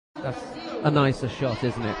That's a nicer shot,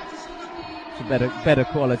 isn't it? It's a better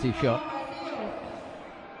quality shot.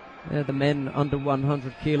 They're the men under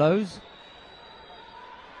 100 kilos.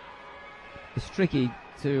 It's tricky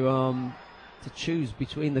to choose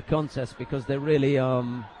between the contests because they're really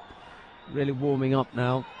warming up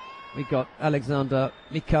now. We got Alexander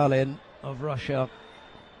Mikhalin of Russia,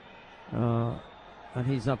 and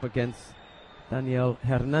he's up against Daniel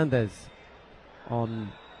Hernandez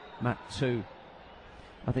on mat 2.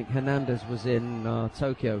 I think Hernandez was in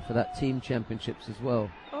Tokyo for that team championships as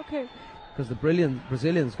well. Okay. Because the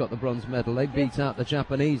Brazilians got the bronze medal. They beat out the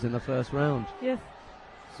Japanese in the first round. Yes.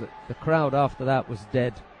 So the crowd after that was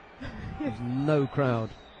dead. There was no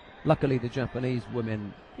crowd. Luckily, the Japanese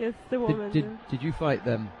women. Yes, the women. Did you fight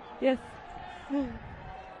them? Yes.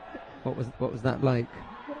 What was that like?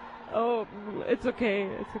 Oh, it's okay.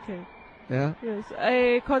 It's okay. Yeah. Yes,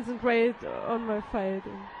 I concentrate on my fight.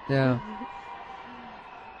 Yeah.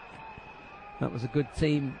 That was a good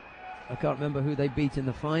team. I can't remember who they beat in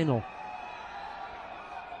the final.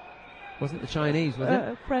 Wasn't the Chinese, was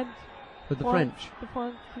it? French. With the French. The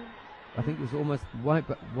French team. I think it was almost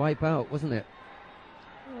wipe out, wasn't it?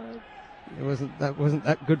 It wasn't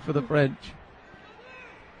that good for the French.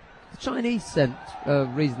 The Chinese sent a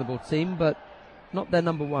reasonable team, but not their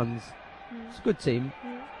number ones. It's a good team,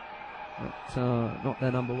 but not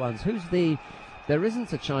their number ones. There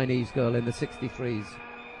isn't a Chinese girl in the 63s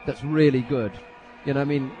that's really good. You know what I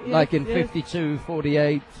mean? Yes, like in yes. 52,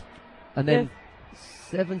 48, and then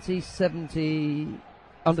 70,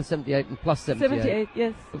 under 78 and plus 78. 78,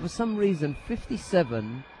 yes. But for some reason,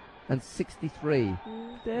 57 and 63.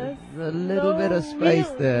 There's a little bit of space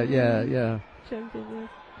there. Yeah. Champion, yes.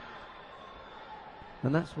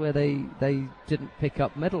 And that's where they didn't pick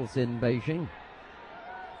up medals in Beijing,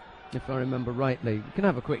 if I remember rightly. You can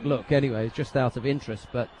have a quick look anyway, just out of interest.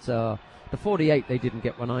 But the 48, they didn't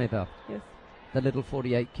get one either. Yes. The little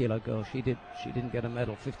 48 kilo girl, she didn't get a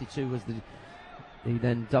medal. 52 was the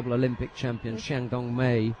then double Olympic champion, Xiang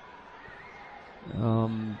Dongmei.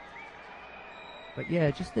 But yeah,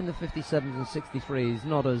 just in the 57s and 63s,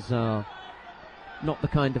 not the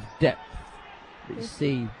kind of depth that you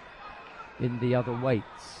see in the other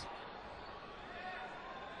weights.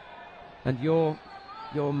 And your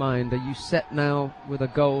mind, are you set now with a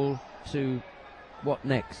goal to what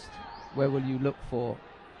next? Where will you look for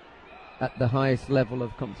at the highest level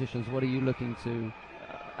of competitions? What are you looking to?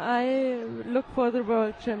 I look for the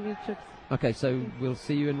World Championships. Okay, so we'll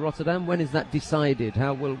see you in Rotterdam. When is that decided?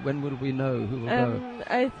 When will we know who will go?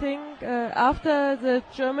 I think after the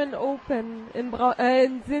German Open in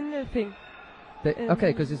Sindelfingen.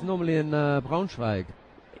 Okay, because it's normally in Braunschweig.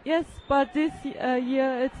 Yes, but this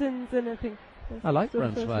year it's in Sindelfingen. Yes, I like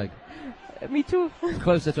Braunschweig. Me too. It's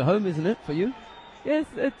closer to home, isn't it, for you? Yes,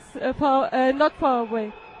 it's not far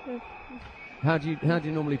away. Yes. How do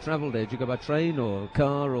you normally travel there? Do you go by train or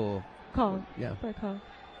car or? Car. Yeah. By car.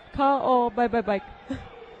 Car or by bike.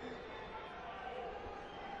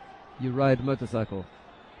 You ride motorcycle?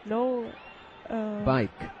 No.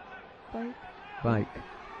 Bike. Bike.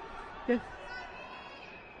 Yes.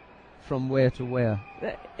 From where to where?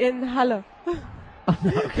 In Halle. Oh,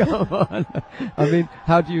 no, come on. I mean,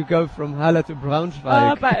 how do you go from Halle to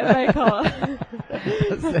Braunschweig? By car.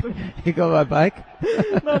 You go by bike?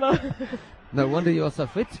 No. No wonder you're so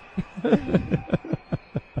fit.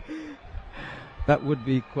 That would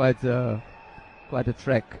be quite a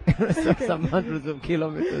trek. Some hundreds of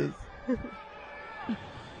kilometers.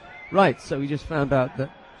 Right, so we just found out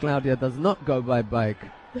that Claudia does not go by bike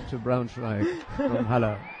to Braunschweig from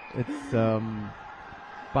Halle. It's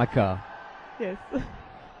by car. Yes.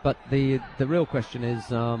 But the real question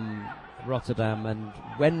is Rotterdam, and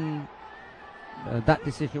when that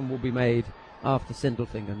decision will be made after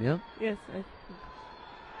Sindelfingen, yeah? Yes, I think.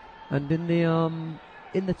 And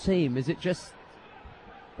in the team, is it just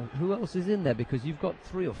who else is in there? Because you've got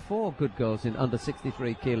 3 or 4 good girls in under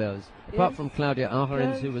 63 kilos, apart from Claudia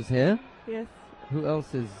Ahrens, who was here. Yes. Who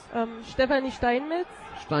else is? Stefanie Steinmetz.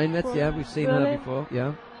 Steinmetz, yeah, we've seen her before,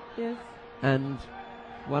 yeah. Yes. And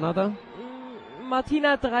one other?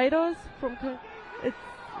 Martina Dreidos from.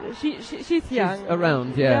 She's young. She's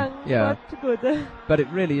around, yeah, young, yeah. But good. But it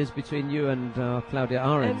really is between you and Claudia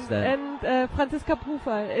Ahrens there. And Franziska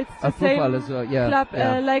Pufal. It's the Pufal same as well, yeah, club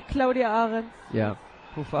yeah. like Claudia Ahrens. Yeah,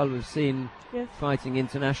 Pufal we've seen fighting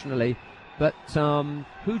internationally. But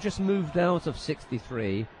who just moved out of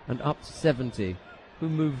 63 and up to 70? Who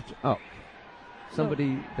moved up?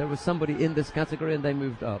 There was somebody in this category and they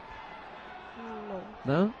moved up.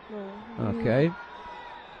 No? No. Okay.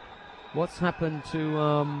 What's happened to,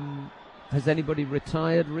 has anybody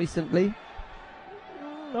retired recently?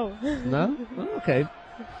 No. No? Oh, okay.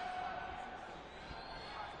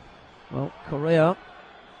 Well, Correa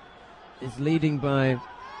is leading by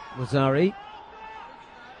Wazari.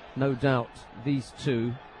 No doubt these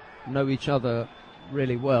two know each other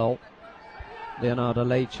really well, Leonardo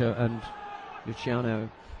Leite and Luciano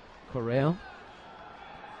Correa.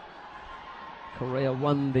 Correa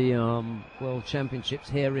won the World Championships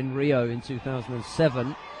here in Rio in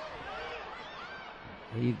 2007.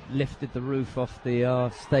 He lifted the roof off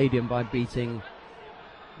the stadium by beating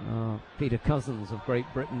Peter Cousins of Great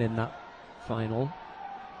Britain in that final.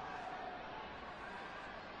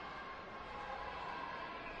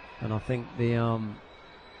 And I think the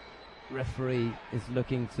referee is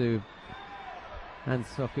looking to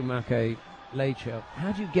Hansokumake Leite.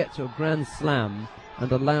 How do you get to a Grand Slam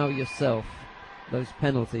and allow yourself those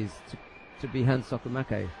penalties to be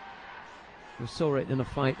Hansokumake? We saw it in a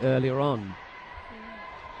fight earlier on.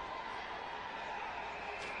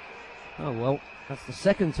 Oh well, that's the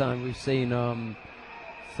second time we've seen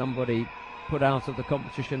somebody put out of the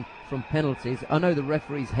competition from penalties. I know the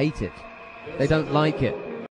referees hate it. They don't like it.